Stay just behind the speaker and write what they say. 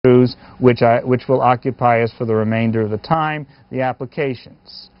which will occupy us for the remainder of the time, the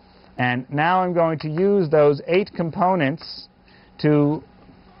applications. And now I'm going to use those 8 components to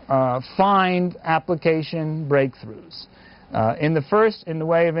find application breakthroughs. In the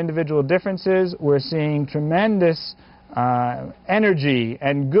way of individual differences, we're seeing tremendous energy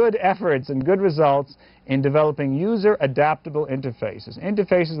and good efforts and good results in developing user-adaptable interfaces.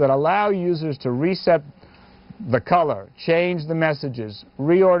 Interfaces that allow users to reset the color, change the messages,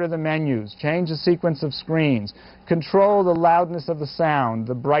 reorder the menus, change the sequence of screens, control the loudness of the sound,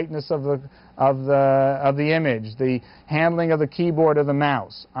 the brightness of the image, the handling of the keyboard or the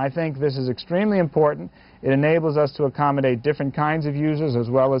mouse. I think this is extremely important. It enables us to accommodate different kinds of users as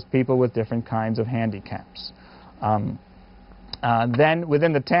well as people with different kinds of handicaps. Then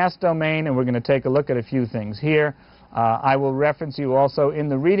within the task domain, and we're going to take a look at a few things here, I will reference you also in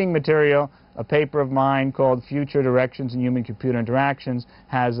the reading material. A paper of mine called Future Directions in Human-Computer Interactions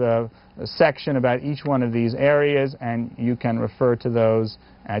has a section about each one of these areas, and you can refer to those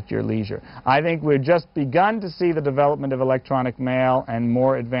at your leisure. I think we've just begun to see the development of electronic mail and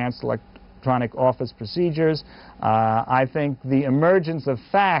more advanced electronic office procedures. I think the emergence of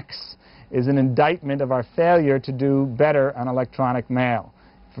fax is an indictment of our failure to do better on electronic mail.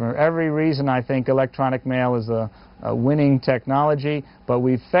 For every reason, I think electronic mail is a winning technology, but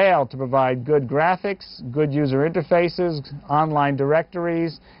we've failed to provide good graphics, good user interfaces, online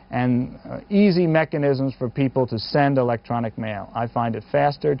directories, and easy mechanisms for people to send electronic mail. I find it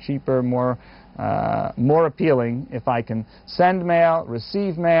faster, cheaper, more appealing if I can send mail,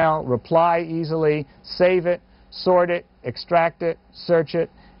 receive mail, reply easily, save it, sort it, extract it, search it.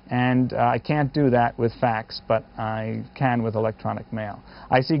 And I can't do that with fax, but I can with electronic mail.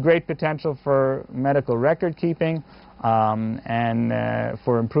 I see great potential for medical record keeping and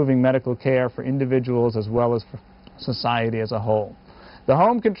for improving medical care for individuals as well as for society as a whole. The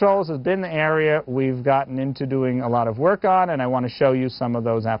home controls has been the area we've gotten into doing a lot of work on, and I want to show you some of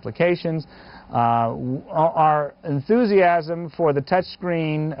those applications. Our enthusiasm for the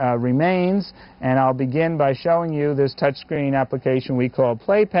touchscreen remains, and I'll begin by showing you this touchscreen application we call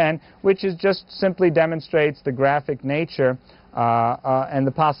Playpen, which is just simply demonstrates the graphic nature and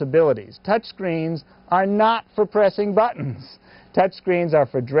the possibilities. Touchscreens are not for pressing buttons. Touchscreens are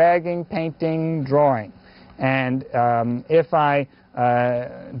for dragging, painting, drawing. And if I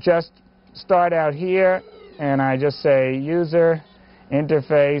just start out here and I just say User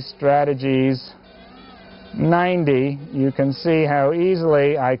Interface Strategies 90, you can see how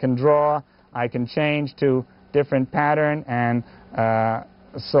easily I can draw. I can change to different pattern and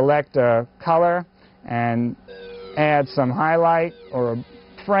select a color and add some highlight or a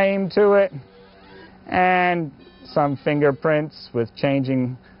frame to it and some fingerprints with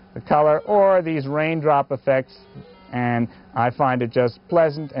changing the color or these raindrop effects. And I find it just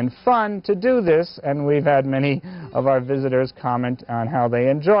pleasant and fun to do this, and we've had many of our visitors comment on how they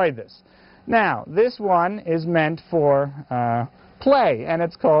enjoyed this. Now, this one is meant for play, and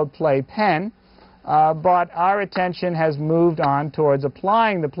it's called Playpen, but our attention has moved on towards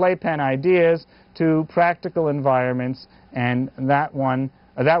applying the Playpen ideas to practical environments, and that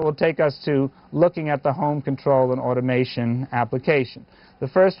will take us to looking at the home control and automation application. The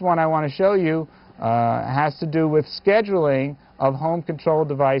first one I want to show you has to do with scheduling of home control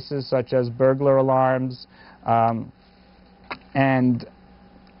devices such as burglar alarms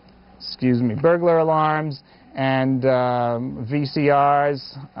burglar alarms and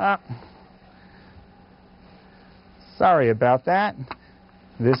VCRs. Sorry about that.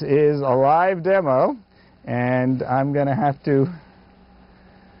 This is a live demo, and I'm going to have to,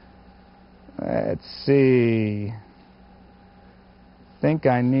 let's see, I think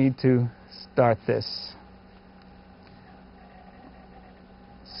I need to start this.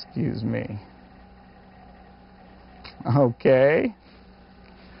 Excuse me. Okay.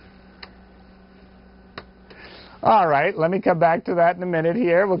 All right, let me come back to that in a minute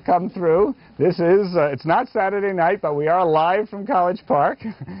here. We'll come through. This is, it's not Saturday night, but we are live from College Park.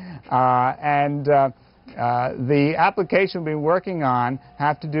 The application we've been working on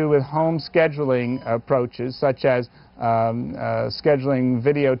have to do with home scheduling approaches, such as scheduling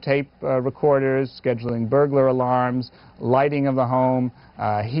videotape recorders, scheduling burglar alarms, lighting of the home,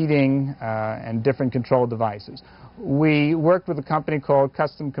 heating, and different control devices. We worked with a company called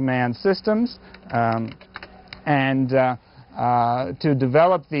Custom Command Systems to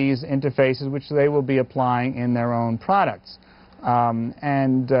develop these interfaces, which they will be applying in their own products.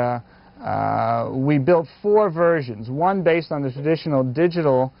 We built 4 versions, one based on the traditional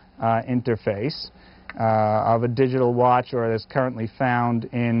digital interface of a digital watch, or that's currently found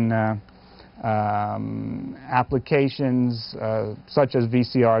in applications such as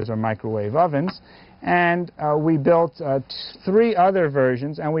VCRs or microwave ovens. And we built 3 other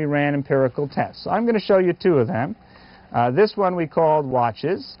versions, and we ran empirical tests. So I'm going to show you 2 of them. This one we called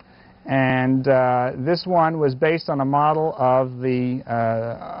Watches, and this one was based on a model of the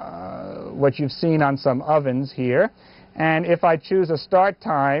what you've seen on some ovens here. And if I choose a start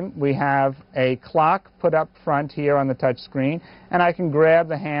time, we have a clock put up front here on the touch screen, and I can grab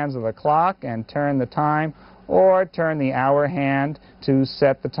the hands of the clock and turn the time, or turn the hour hand to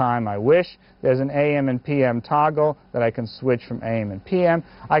set the time I wish. There's an AM and PM toggle that I can switch from AM and PM.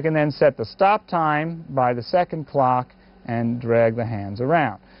 I can then set the stop time by the second clock and drag the hands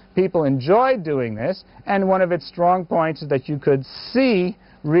around. People enjoyed doing this, and one of its strong points is that you could see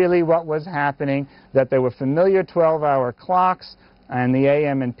really what was happening, that there were familiar 12-hour clocks, and the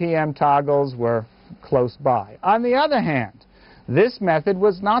AM and PM toggles were close by. On the other hand, this method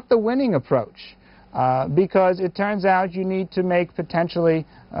was not the winning approach, because it turns out you need to make potentially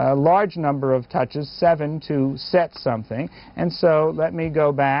a large number of touches, 7, to set something. And so let me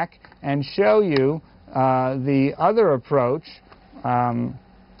go back and show you the other approach,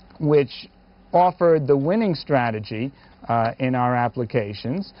 which offered the winning strategy in our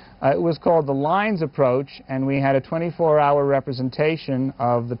applications. It was called the lines approach, and we had a 24-hour representation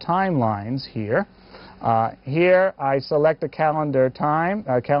of the timelines here. Here I select a calendar time,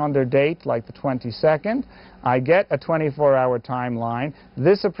 a calendar date like the 22nd. I get a 24-hour timeline.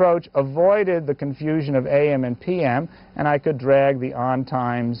 This approach avoided the confusion of AM and PM, and I could drag the on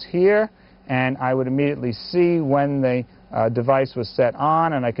times here, and I would immediately see when the device was set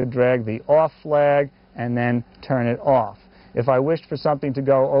on, and I could drag the off flag and then turn it off. If I wished for something to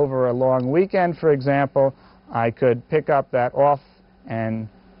go over a long weekend, for example, I could pick up that off and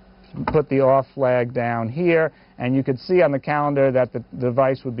put the off flag down here, and you could see on the calendar that the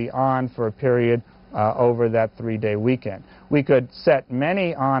device would be on for a period over that 3-day weekend. We could set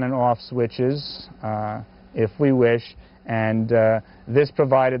many on and off switches if we wish, and this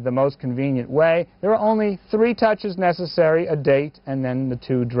provided the most convenient way. There are only 3 touches necessary, a date, and then the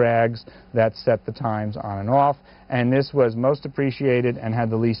 2 drags that set the times on and off, and this was most appreciated and had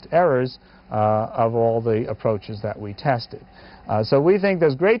the least errors of all the approaches that we tested. So we think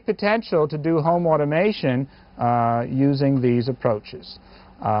there's great potential to do home automation using these approaches.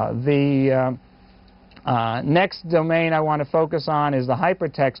 The next domain I want to focus on is the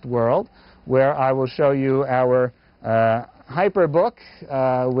hypertext world, where I will show you our Hyperbook,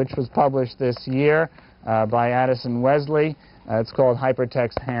 which was published this year by Addison Wesley. It's called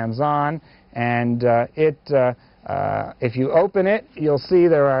Hypertext Hands-On, and if you open it, you'll see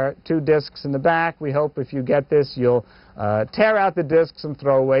there are 2 discs in the back. We hope if you get this, you'll tear out the discs and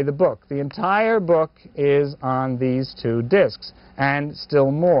throw away the book. The entire book is on these 2 discs, and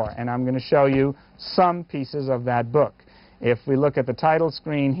still more, and I'm going to show you some pieces of that book. If we look at the title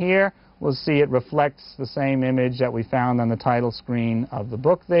screen here, we'll see it reflects the same image that we found on the title screen of the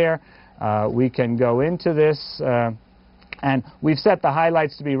book there. We can go into this, and we've set the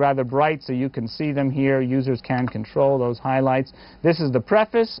highlights to be rather bright so you can see them here. Users can control those highlights. This is the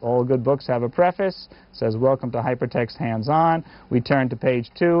preface. All good books have a preface. It says, "Welcome to Hypertext Hands-On." We turn to page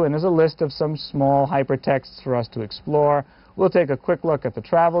 2, and there's a list of some small hypertexts for us to explore. We'll take a quick look at the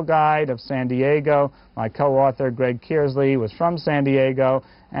travel guide of San Diego. My co-author, Greg Kearsley, was from San Diego,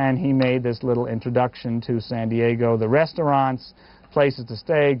 and he made this little introduction to San Diego, the restaurants, places to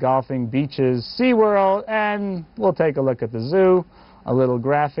stay, golfing, beaches, SeaWorld, and we'll take a look at the zoo, a little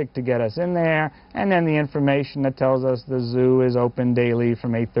graphic to get us in there, and then the information that tells us the zoo is open daily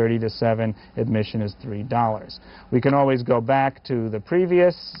from 8:30 to 7. Admission is $3. We can always go back to the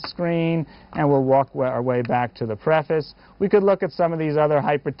previous screen, and we'll walk our way back to the preface. We could look at some of these other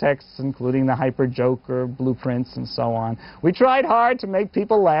hypertexts, including the hyperjoker, blueprints, and so on. We tried hard to make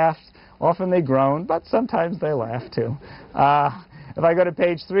people laugh. Often they groan, but sometimes they laugh too. If I go to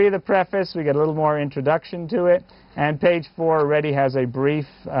page 3 of the preface, we get a little more introduction to it. And page 4 already has a brief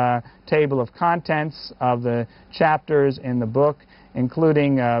table of contents of the chapters in the book,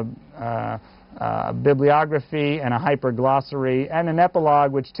 including bibliography and a hyperglossary and an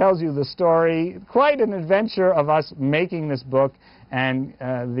epilogue which tells you the story, quite an adventure of us making this book and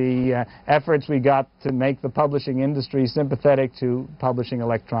the efforts we got to make the publishing industry sympathetic to publishing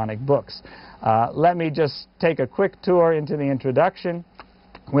electronic books. Let me just take a quick tour into the introduction,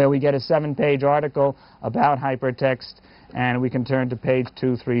 where we get a 7-page article about hypertext. and we can turn to page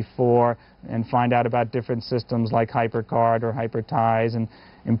 2, 3, 4 and find out about different systems like HyperCard or Hyperties and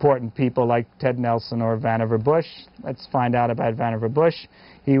important people like Ted Nelson or Vannevar Bush. Let's find out about Vannevar Bush.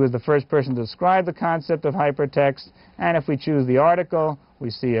 He was the first person to describe the concept of hypertext, and if we choose the article, we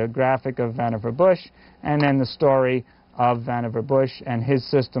see a graphic of Vannevar Bush, and then the story of Vannevar Bush and his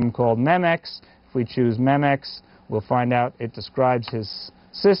system called Memex. If we choose Memex, we'll find out it describes his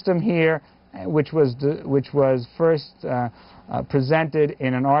system here, which was first presented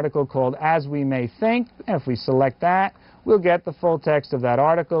in an article called As We May Think. If we select that, we'll get the full text of that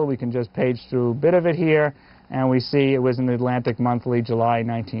article. We can just page through a bit of it here, and we see it was in the Atlantic Monthly, July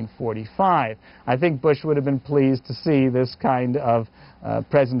 1945. I think Bush would have been pleased to see this kind of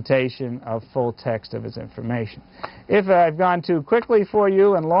presentation of full text of his information. If I've gone too quickly for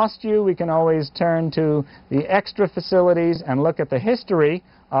you and lost you, we can always turn to the extra facilities and look at the history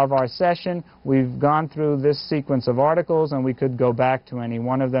of our session. We've gone through this sequence of articles, and we could go back to any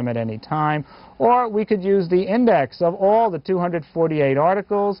one of them at any time. Or we could use the index of all the 248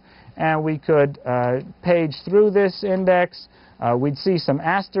 articles, and we could page through this index. We'd see some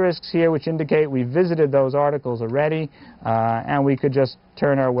asterisks here which indicate we visited those articles already, and we could just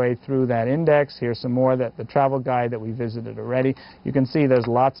turn our way through that index. Here's some more, the travel guide that we visited already. You can see there's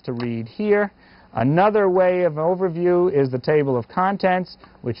lots to read here. Another way of overview is the table of contents,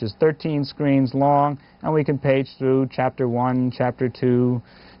 which is 13 screens long, and we can page through Chapter 1, Chapter 2,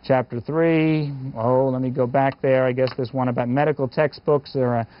 Chapter 3. Oh, let me go back there. I guess there's one about medical textbooks.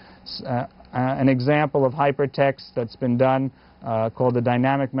 There are an example of hypertext that's been done called the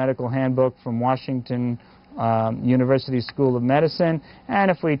Dynamic Medical Handbook from Washington University School of Medicine. And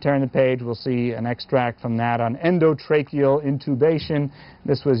if we turn the page, we'll see an extract from that on endotracheal intubation.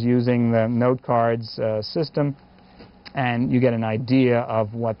 This was using the note cards system, and you get an idea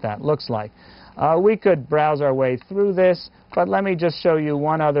of what that looks like. We could browse our way through this, but let me just show you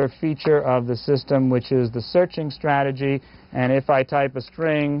one other feature of the system, which is the searching strategy. And if I type a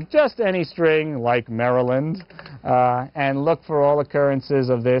string, just any string, like Maryland, and look for all occurrences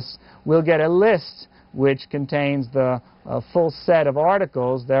of this, we'll get a list which contains the full set of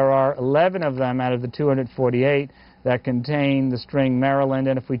articles. There are 11 of them out of the 248 that contain the string Maryland,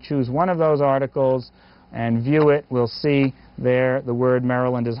 and if we choose one of those articles and view it, we'll see there the word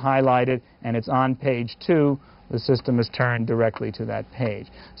Maryland is highlighted, and it's on page 2. The system is turned directly to that page.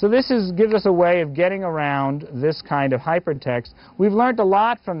 So this gives us a way of getting around this kind of hypertext. We've learned a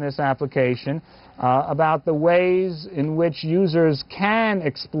lot from this application about the ways in which users can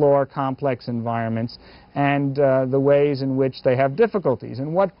explore complex environments and the ways in which they have difficulties,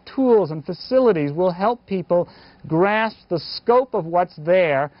 and what tools and facilities will help people grasp the scope of what's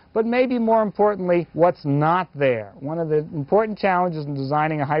there, but maybe more importantly, what's not there. One of the important challenges in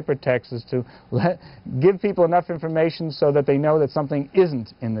designing a hypertext is to give people enough information so that they know that something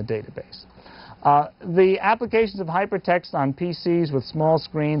isn't in the database. The applications of hypertext on PCs with small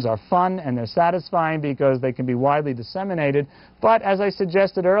screens are fun, and they're satisfying because they can be widely disseminated. But as I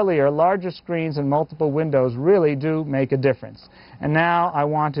suggested earlier, larger screens and multiple windows really do make a difference. And now I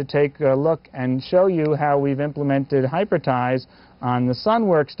want to take a look and show you how we've implemented Hyperties on the Sun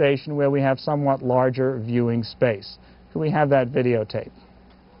Workstation, where we have somewhat larger viewing space. Can we have that videotape?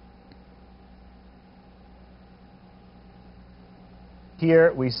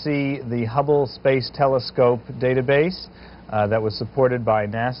 Here we see the Hubble Space Telescope database that was supported by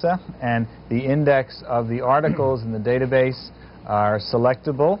NASA, and the index of the articles in the database are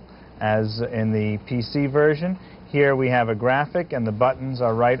selectable as in the PC version. Here we have a graphic, and the buttons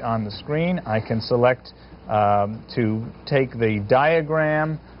are right on the screen. I can select to take the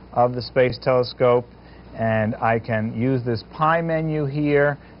diagram of the Space Telescope, and I can use this pie menu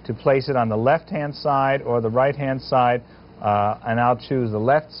here to place it on the left-hand side or the right-hand side. And I'll choose the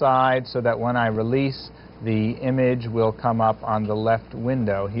left side so that when I release, the image will come up on the left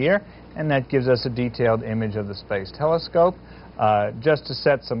window here, and that gives us a detailed image of the Space Telescope. Just to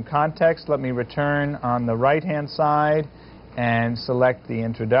set some context, let me return on the right-hand side and select the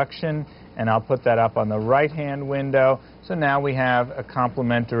introduction, and I'll put that up on the right-hand window. So now we have a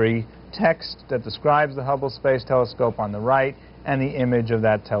complementary text that describes the Hubble Space Telescope on the right and the image of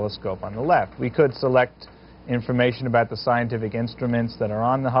that telescope on the left. We could select information about the scientific instruments that are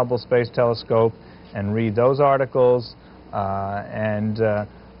on the Hubble Space Telescope and read those articles and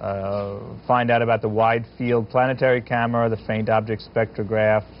find out about the wide field planetary camera, the faint object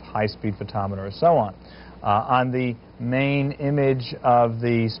spectrograph, high-speed photometer, and so on. On the main image of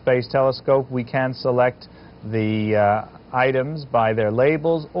the Space Telescope, we can select the items by their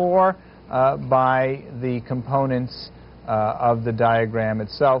labels or by the components of the diagram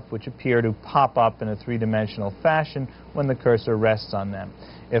itself, which appear to pop up in a three-dimensional fashion when the cursor rests on them.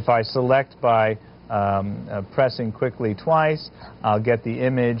 If I select by pressing quickly twice, I'll get the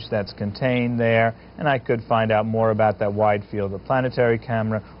image that's contained there, and I could find out more about that wide field of planetary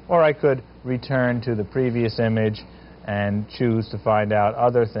camera, or I could return to the previous image and choose to find out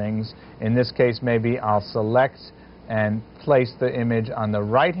other things. In this case, maybe I'll select and place the image on the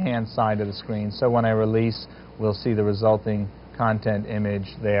right-hand side of the screen, so when I release, we'll see the resulting content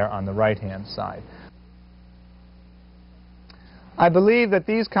image there on the right-hand side. I believe that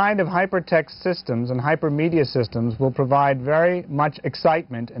these kind of hypertext systems and hypermedia systems will provide very much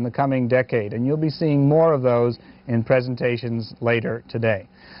excitement in the coming decade, and you'll be seeing more of those in presentations later today.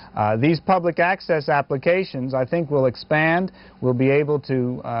 These public access applications, I think, will expand. We'll be able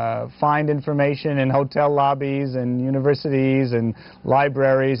to find information in hotel lobbies and universities and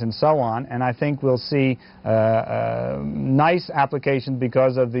libraries and so on, and I think we'll see nice applications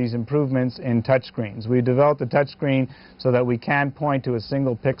because of these improvements in touchscreens. We developed a touchscreen so that we can point to a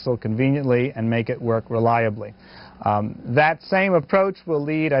single pixel conveniently and make it work reliably. That same approach will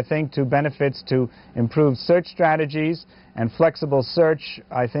lead, I think, to benefits to improved search strategies, and flexible search,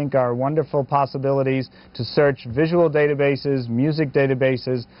 I think, are wonderful possibilities to search visual databases, music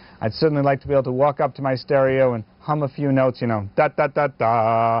databases. I'd certainly like to be able to walk up to my stereo and hum a few notes, you know,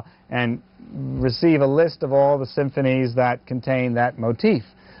 da-da-da-da, and receive a list of all the symphonies that contain that motif.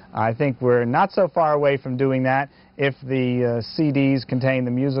 I think we're not so far away from doing that if the CDs contain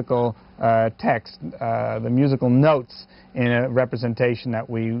the musical text, the musical notes in a representation that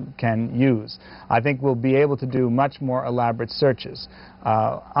we can use. I think we'll be able to do much more elaborate searches.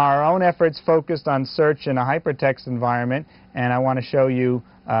 Our own efforts focused on search in a hypertext environment, and I want to show you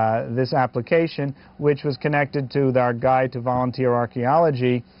this application, which was connected to our Guide to Volunteer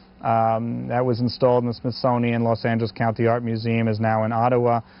Archaeology that was installed in the Smithsonian Los Angeles County Art Museum, is now in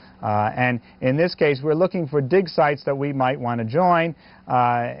Ottawa. And in this case, we're looking for dig sites that we might want to join.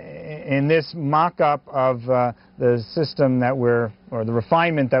 In this mock-up of the system that or the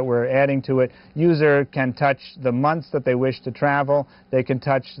refinement that we're adding to it, user can touch the months that they wish to travel. They can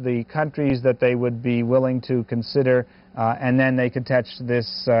touch the countries that they would be willing to consider, and then they can touch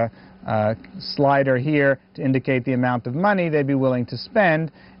this slider here to indicate the amount of money they'd be willing to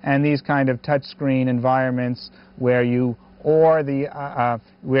spend. And these kind of touchscreen environments where you or the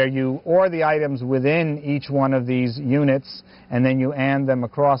items within each one of these units, and then you AND them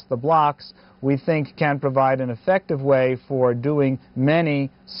across the blocks, we think can provide an effective way for doing many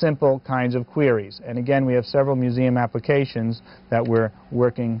simple kinds of queries. And again, we have several museum applications that we're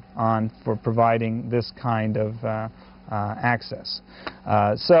working on for providing this kind of access.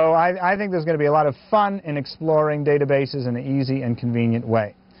 So I think there's going to be a lot of fun in exploring databases in an easy and convenient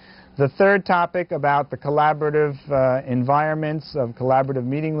way. The third topic about the collaborative environments of collaborative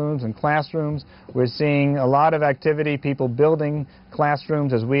meeting rooms and classrooms. We're seeing a lot of activity, people building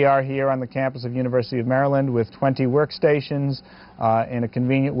classrooms as we are here on the campus of University of Maryland with 20 workstations in a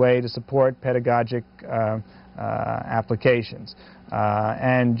convenient way to support pedagogic applications.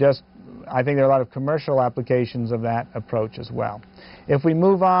 And just I think there are a lot of commercial applications of that approach as well. If we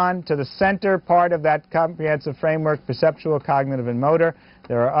move on to the center part of that comprehensive framework, perceptual, cognitive, and motor,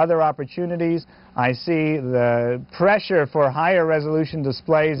 there are other opportunities. I see the pressure for higher resolution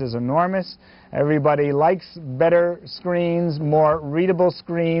displays is enormous. Everybody likes better screens, more readable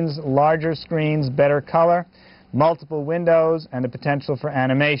screens, larger screens, better color, multiple windows, and the potential for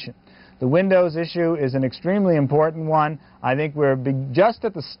animation. The Windows issue is an extremely important one. I think we're just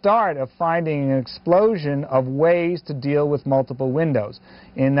at the start of finding an explosion of ways to deal with multiple windows.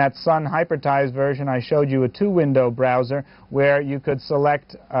 In that Sun Hyperties version, I showed you a two-window browser where you could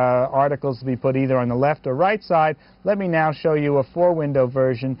select articles to be put either on the left or right side. Let me now show you a four-window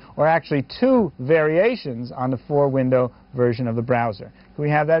version, or actually two variations on the four-window version of the browser. Can we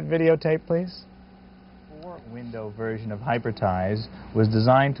have that videotape, please? Window version of Hyperties was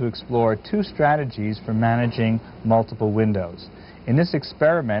designed to explore two strategies for managing multiple windows. In this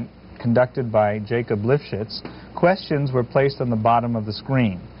experiment, conducted by Jacob Lifshitz, questions were placed on the bottom of the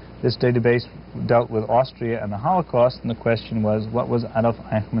screen. This database dealt with Austria and the Holocaust, and the question was, what was Adolf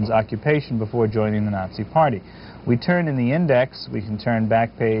Eichmann's occupation before joining the Nazi Party? We turn in the index, we can turn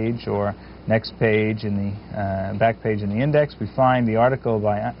back page or next page in the back page in the index. We find the article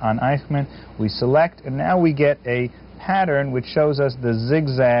on Eichmann. We select, and now we get a pattern which shows us the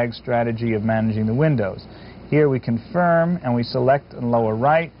zigzag strategy of managing the windows. Here we confirm, and we select in lower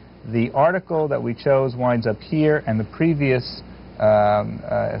right. The article that we chose winds up here, and the previous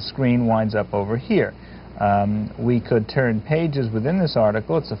screen winds up over here. We could turn pages within this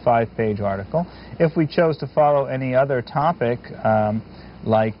article. It's a 5-page article. If we chose to follow any other topic,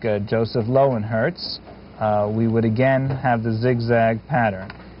 like Joseph Lowenherz, we would again have the zigzag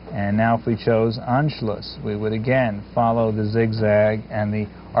pattern. And now if we chose Anschluss, we would again follow the zigzag, and the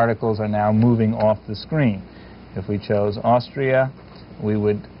articles are now moving off the screen. If we chose Austria, we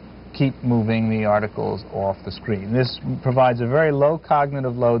would keep moving the articles off the screen. This provides a very low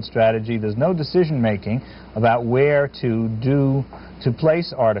cognitive load strategy. There's no decision making about where to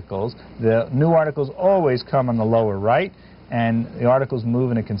place articles. The new articles always come on the lower right, and the articles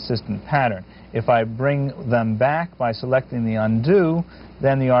move in a consistent pattern. If I bring them back by selecting the undo,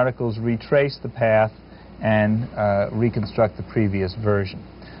 then the articles retrace the path and reconstruct the previous version.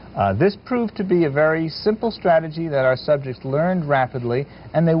 This proved to be a very simple strategy that our subjects learned rapidly,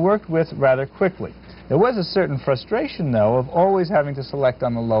 and they worked with rather quickly. There was a certain frustration, though, of always having to select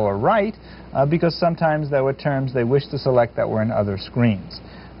on the lower right, because sometimes there were terms they wished to select that were in other screens.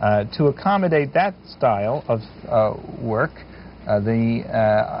 To accommodate that style of work,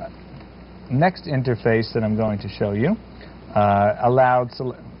 the next interface that I'm going to show you allowed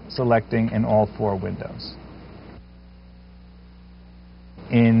selecting in all 4 windows.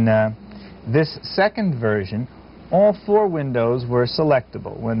 In this second version, all 4 windows were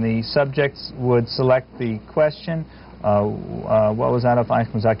selectable. When the subjects would select the question, what was Adolf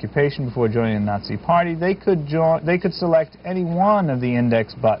Eichmann's occupation before joining the Nazi Party, they could select any one of the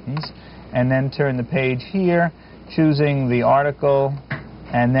index buttons and then turn the page here, choosing the article,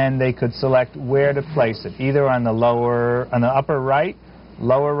 and then they could select where to place it, either on the upper right,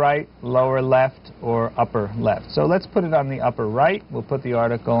 lower left, or upper left. So let's put it on the upper right. We'll put the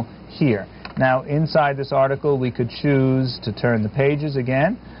article here. Now, inside this article, we could choose to turn the pages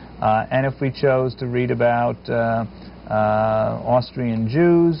again, and if we chose to read about Austrian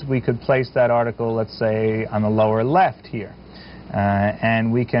Jews, we could place that article, let's say, on the lower left here.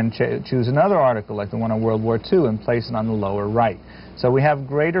 And we can choose another article, like the one on World War II, and place it on the lower right. So we have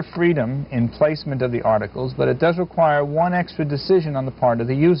greater freedom in placement of the articles, but it does require one extra decision on the part of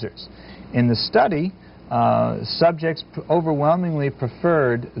the users. In the study, subjects overwhelmingly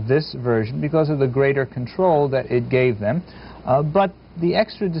preferred this version because of the greater control that it gave them, but the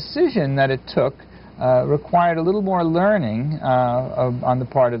extra decision that it took required a little more learning on the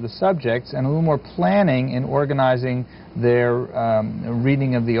part of the subjects and a little more planning in organizing their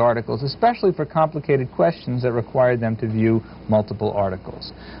reading of the articles, especially for complicated questions that required them to view multiple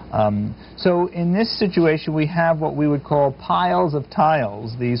articles. So in this situation, we have what we would call piles of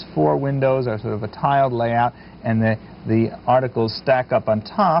tiles. These 4 windows are sort of a tiled layout, and the articles stack up on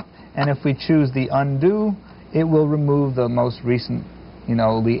top. And if we choose the undo, it will remove the most recent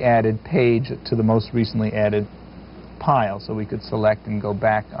the added page to the most recently added pile, so we could select and go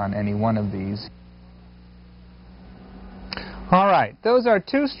back on any one of these. All right, those are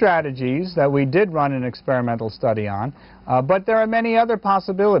 2 strategies that we did run an experimental study on, but there are many other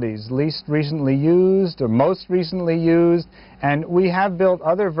possibilities, least recently used or most recently used, and we have built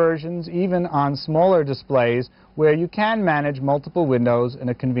other versions even on smaller displays where you can manage multiple windows in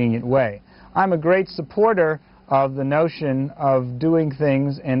a convenient way. I'm a great supporter of the notion of doing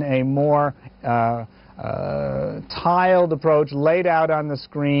things in a more tiled approach, laid out on the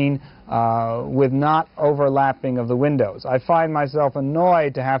screen with not overlapping of the windows. I find myself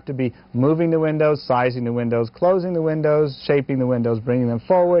annoyed to have to be moving the windows, sizing the windows, closing the windows, shaping the windows, bringing them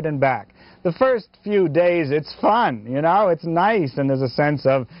forward and back. The first few days, it's fun, it's nice, and there's a sense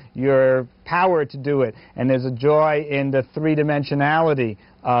of your power to do it, and there's a joy in the three-dimensionality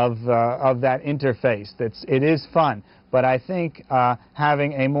of that interface. It is fun. But I think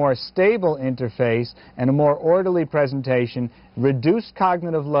having a more stable interface and a more orderly presentation, reduced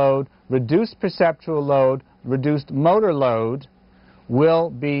cognitive load, reduced perceptual load, reduced motor load,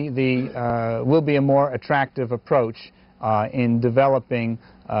 will be a more attractive approach in developing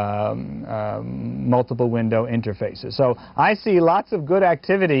multiple window interfaces. So I see lots of good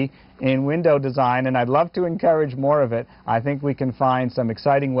activity in window design, and I'd love to encourage more of it. I think we can find some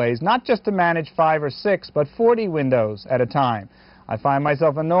exciting ways, not just to manage 5 or 6, but 40 windows at a time. I find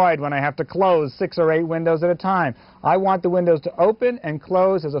myself annoyed when I have to close 6 or 8 windows at a time. I want the windows to open and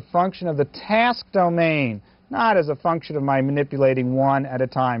close as a function of the task domain, not as a function of my manipulating one at a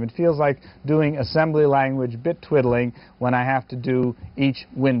time. It feels like doing assembly language bit twiddling when I have to do each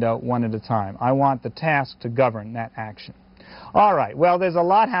window one at a time. I want the task to govern that action. All right, well, there's a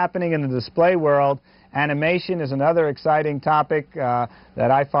lot happening in the display world. Animation is another exciting topic that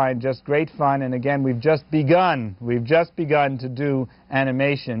I find just great fun. And again, we've just begun to do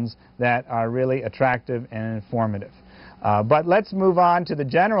animations that are really attractive and informative. But let's move on to the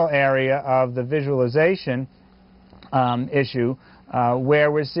general area of the visualization issue,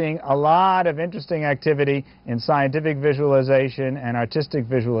 where we're seeing a lot of interesting activity in scientific visualization and artistic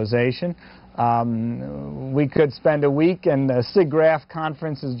visualization. We could spend a week, and the SIGGRAPH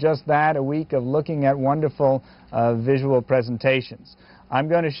conference is just that, a week of looking at wonderful visual presentations. I'm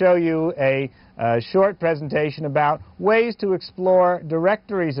going to show you a short presentation about ways to explore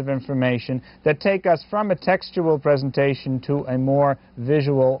directories of information that take us from a textual presentation to a more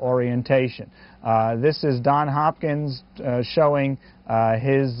visual orientation. This is Don Hopkins showing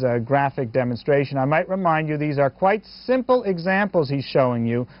his graphic demonstration. I might remind you these are quite simple examples he's showing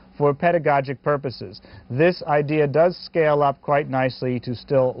you for pedagogic purposes. This idea does scale up quite nicely to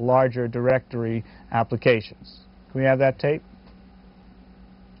still larger directory applications. Can we have that tape?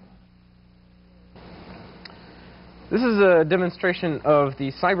 This is a demonstration of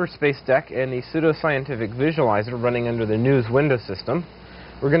the cyberspace deck and the pseudoscientific visualizer running under the news window system.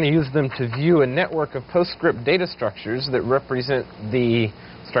 We're going to use them to view a network of PostScript data structures that represent the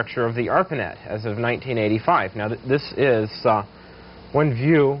structure of the ARPANET as of 1985. Now, this is one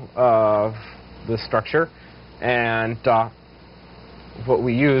view of the structure, and what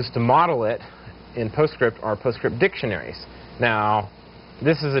we use to model it in PostScript are PostScript dictionaries. Now,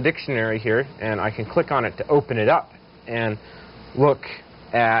 this is a dictionary here, and I can click on it to open it up and look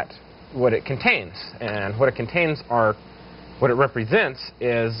at what it contains. And what it contains are, what it represents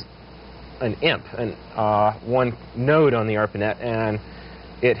is an IMP, one node on the ARPANET, and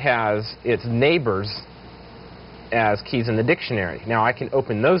it has its neighbors as keys in the dictionary. Now, I can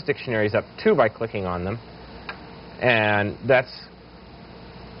open those dictionaries up too by clicking on them, and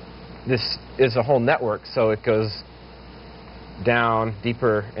this is a whole network, so it goes down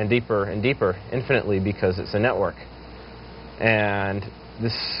deeper and deeper and deeper infinitely because it's a network. And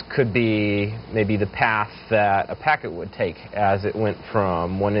this could be maybe the path that a packet would take as it went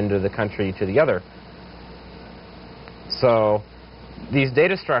from one end of the country to the other. So these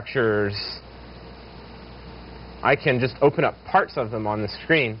data structures, I can just open up parts of them on the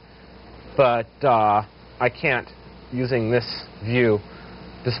screen, but I can't, using this view,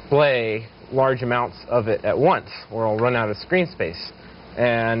 display large amounts of it at once, or I'll run out of screen space.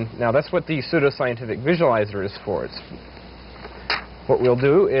 And now that's what the pseudoscientific visualizer is for. What we'll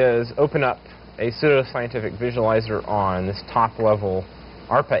do is open up a pseudoscientific visualizer on this top-level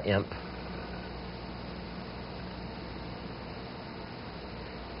ARPA IMP.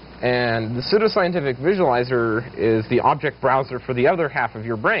 And the pseudoscientific visualizer is the object browser for the other half of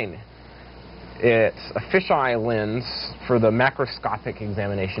your brain. It's a fisheye lens for the macroscopic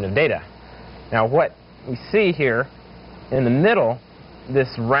examination of data. Now, what we see here in the middle, this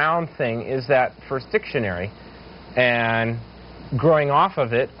round thing, is that first dictionary. And growing off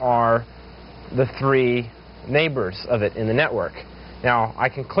of it are the three neighbors of it in the network. Now, I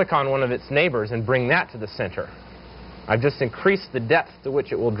can click on one of its neighbors and bring that to the center. I've just increased the depth to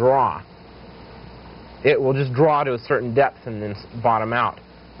which it will draw. It will just draw to a certain depth and then bottom out.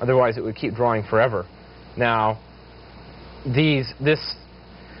 Otherwise, it would keep drawing forever. Now, this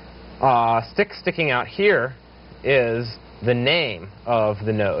stick sticking out here is the name of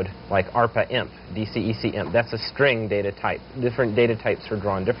the node, like ARPA IMP, DCEC IMP. That's a string data type. Different data types are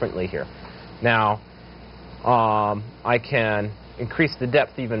drawn differently here. Now, I can increase the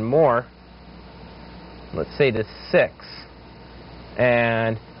depth even more, let's say to 6,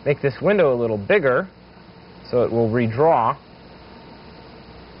 and make this window a little bigger so it will redraw.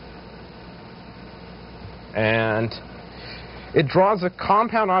 And it draws a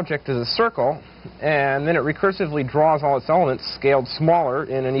compound object as a circle, and then it recursively draws all its elements scaled smaller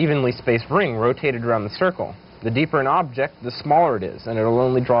in an evenly spaced ring rotated around the circle. The deeper an object, the smaller it is, and it will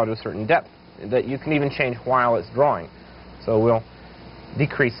only draw to a certain depth that you can even change while it's drawing. So we'll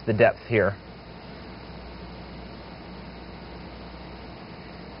decrease the depth here.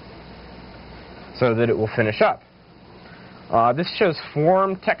 So that it will finish up. This shows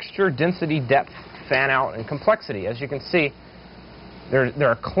form, texture, density, depth, fan out, and complexity. As you can see, there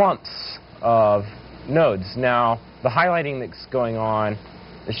are clumps of nodes. Now, the highlighting that's going on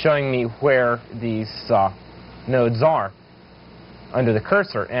is showing me where these nodes are under the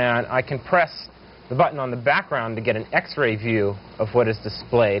cursor. And I can press the button on the background to get an X-ray view of what is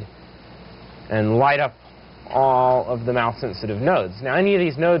displayed and light up all of the mouse-sensitive nodes. Now, any of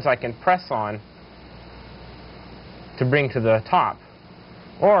these nodes I can press on to bring to the top.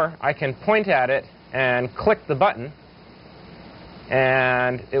 Or I can point at it and click the button,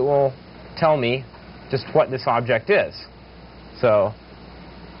 and it will tell me just what this object is. So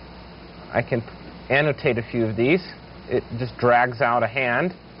I can annotate a few of these. It just drags out a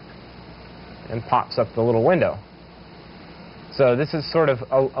hand and pops up the little window. So this is sort of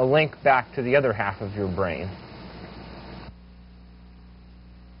a link back to the other half of your brain.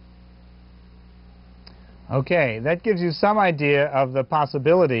 Okay, that gives you some idea of the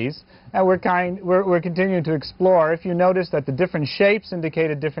possibilities, and we're continuing to explore. If you notice that the different shapes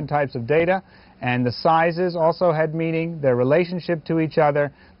indicated different types of data, and the sizes also had meaning, their relationship to each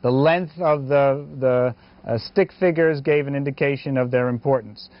other, the length of the stick figures gave an indication of their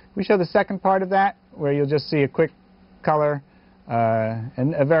importance. We show the second part of that, where you'll just see a quick color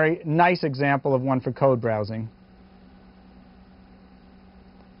and a very nice example of one for code browsing.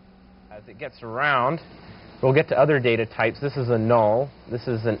 As it gets around, we'll get to other data types. This is a null. This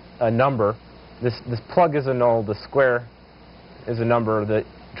is a number. This plug is a null. The square is a number. The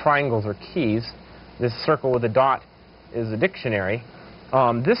triangles are keys. This circle with a dot is a dictionary.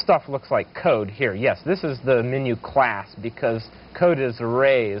 This stuff looks like code here. Yes, this is the menu class because code is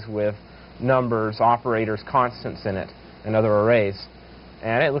arrays with numbers, operators, constants in it, and other arrays.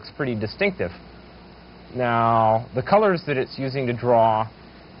 And it looks pretty distinctive. Now, the colors that it's using to draw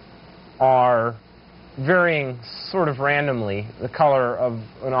are varying sort of randomly. The color of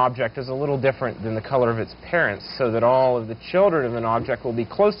an object is a little different than the color of its parents, so that all of the children of an object will be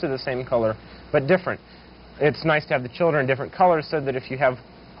close to the same color, but different. It's nice to have the children different colors so that if you have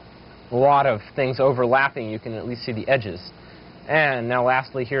a lot of things overlapping, you can at least see the edges. And now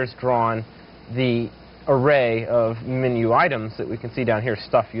lastly, here's drawn the array of menu items that we can see down here,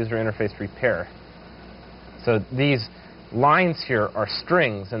 stuff, user interface, repair. So these lines here are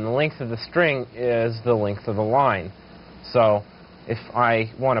strings, and the length of the string is the length of the line. So if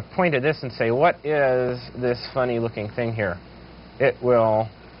I want to point at this and say, what is this funny looking thing here? It will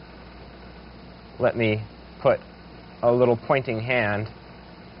let me put a little pointing hand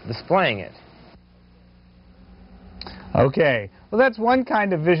displaying it. Okay, well that's one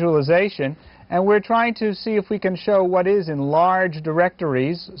kind of visualization, and we're trying to see if we can show what is in large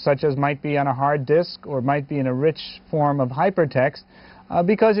directories, such as might be on a hard disk or might be in a rich form of hypertext,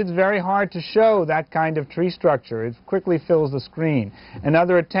 because it's very hard to show that kind of tree structure. It quickly fills the screen. And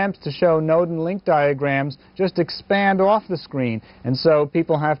other attempts to show node and link diagrams just expand off the screen, and so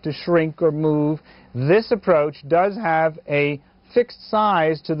people have to shrink or move. This approach does have a fixed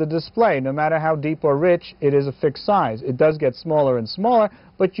size to the display. No matter how deep or rich, it is a fixed size. It does get smaller and smaller,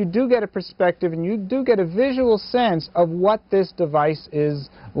 but you do get a perspective and you do get a visual sense of what this device is,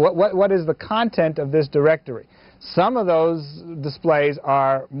 what is the content of this directory. Some of those displays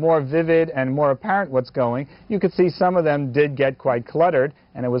are more vivid and more apparent what's going. You could see some of them did get quite cluttered,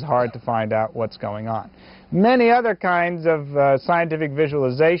 and it was hard to find out what's going on. Many other kinds of scientific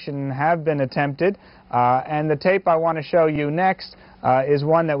visualization have been attempted, and the tape I want to show you next is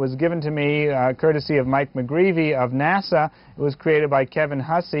one that was given to me courtesy of Mike McGreevy of NASA. It was created by Kevin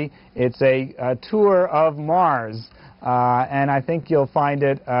Hussey. It's a tour of Mars. And I think you'll find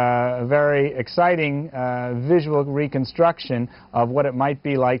it a very exciting visual reconstruction of what it might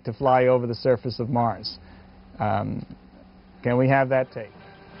be like to fly over the surface of Mars. Can we have that tape?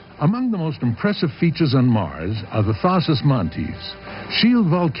 Among the most impressive features on Mars are the Tharsis Montes, shield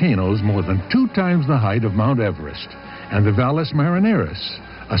volcanoes more than 2 times the height of Mount Everest, and the Valles Marineris,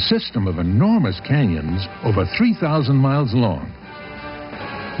 a system of enormous canyons over 3,000 miles long.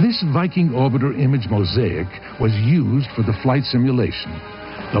 This Viking orbiter image mosaic was used for the flight simulation.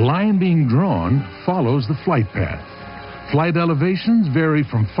 The line being drawn follows the flight path. Flight elevations vary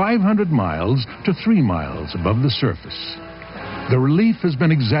from 500 miles to 3 miles above the surface. The relief has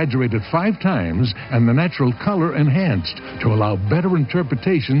been exaggerated 5 times and the natural color enhanced to allow better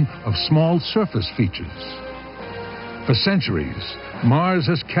interpretation of small surface features. For centuries, Mars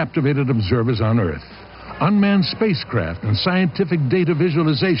has captivated observers on Earth. Unmanned spacecraft and scientific data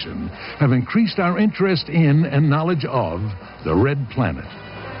visualization have increased our interest in and knowledge of the Red Planet.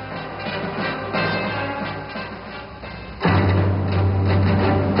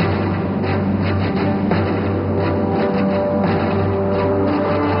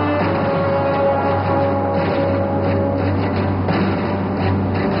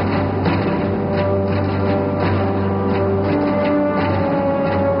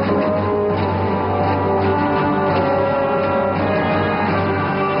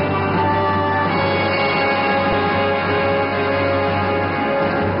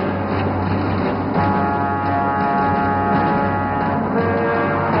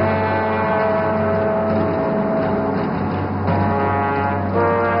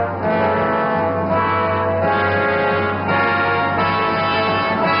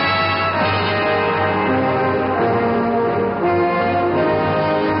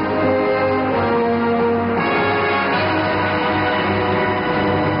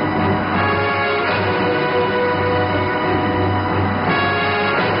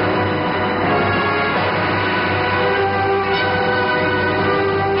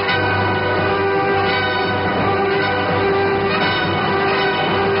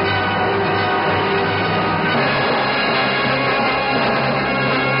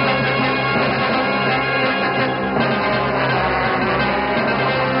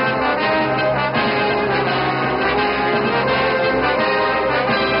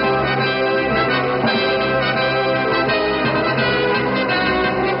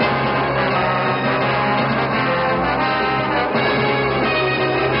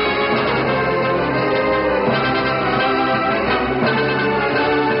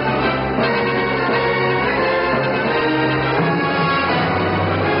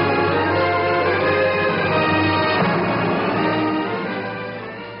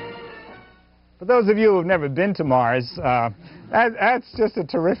 For those of you who have never been to Mars, that's just a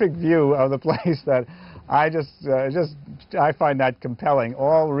terrific view of the place that I find that compelling,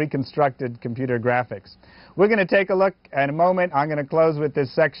 all reconstructed computer graphics. We're going to take a look in a moment. I'm going to close with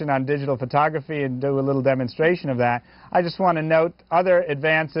this section on digital photography and do a little demonstration of that. I just want to note other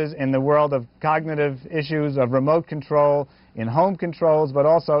advances in the world of cognitive issues of remote control, in home controls, but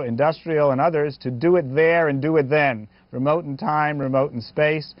also industrial and others, to do it there and do it then. Remote in time, remote in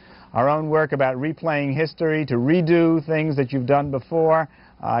space. Our own work about replaying history, to redo things that you've done before,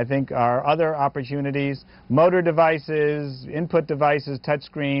 I think are other opportunities. Motor devices, input devices, touch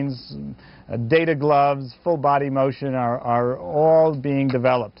screens, data gloves, full body motion are all being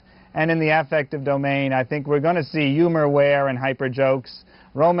developed. And in the affective domain, I think we're going to see humorware and hyper jokes,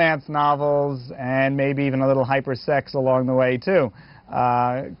 romance novels, and maybe even a little hyper sex along the way too.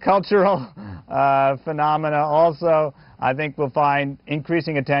 Cultural phenomena also, I think we'll find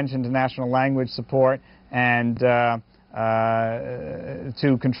increasing attention to national language support and to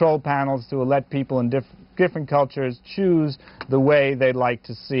control panels to let people in different cultures choose the way they'd like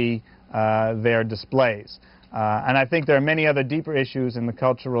to see their displays. And I think there are many other deeper issues in the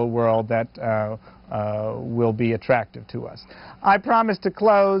cultural world that will be attractive to us. I promise to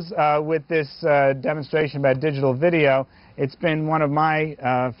close with this demonstration about digital video. It's been one of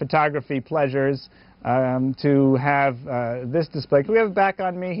my photography pleasures to have this display. Can we have it back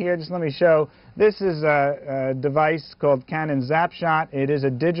on me here? Just let me show. This is a device called Canon Zapshot. It is a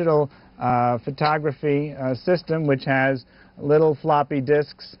digital photography system which has little floppy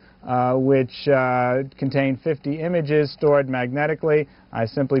disks which contain 50 images stored magnetically. I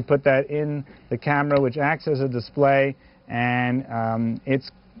simply put that in the camera, which acts as a display, and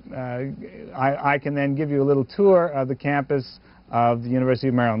I can then give you a little tour of the campus of the University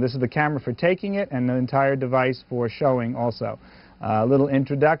of Maryland. This is the camera for taking it and the entire device for showing also. A little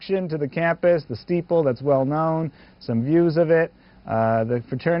introduction to the campus, the steeple that's well known, some views of it, the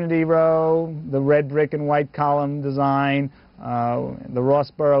fraternity row, the red brick and white column design, the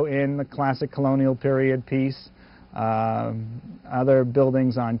Rossborough Inn, the classic colonial period piece, other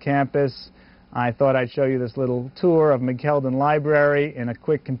buildings on campus. I thought I'd show you this little tour of McKeldin Library in a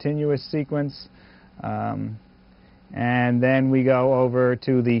quick continuous sequence. And then we go over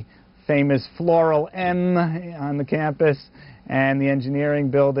to the famous Floral M on the campus and the engineering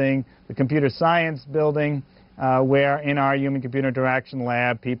building, the computer science building, where in our human-computer interaction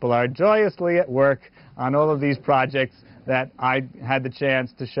lab people are joyously at work on all of these projects that I had the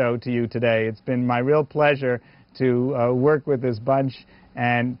chance to show to you today. It's been my real pleasure to work with this bunch,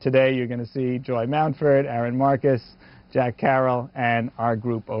 and today you're going to see Joy Mountford, Aaron Marcus, Jack Carroll, and our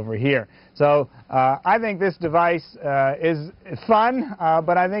group over here. So I think this device is fun,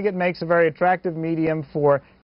 but I think it makes a very attractive medium for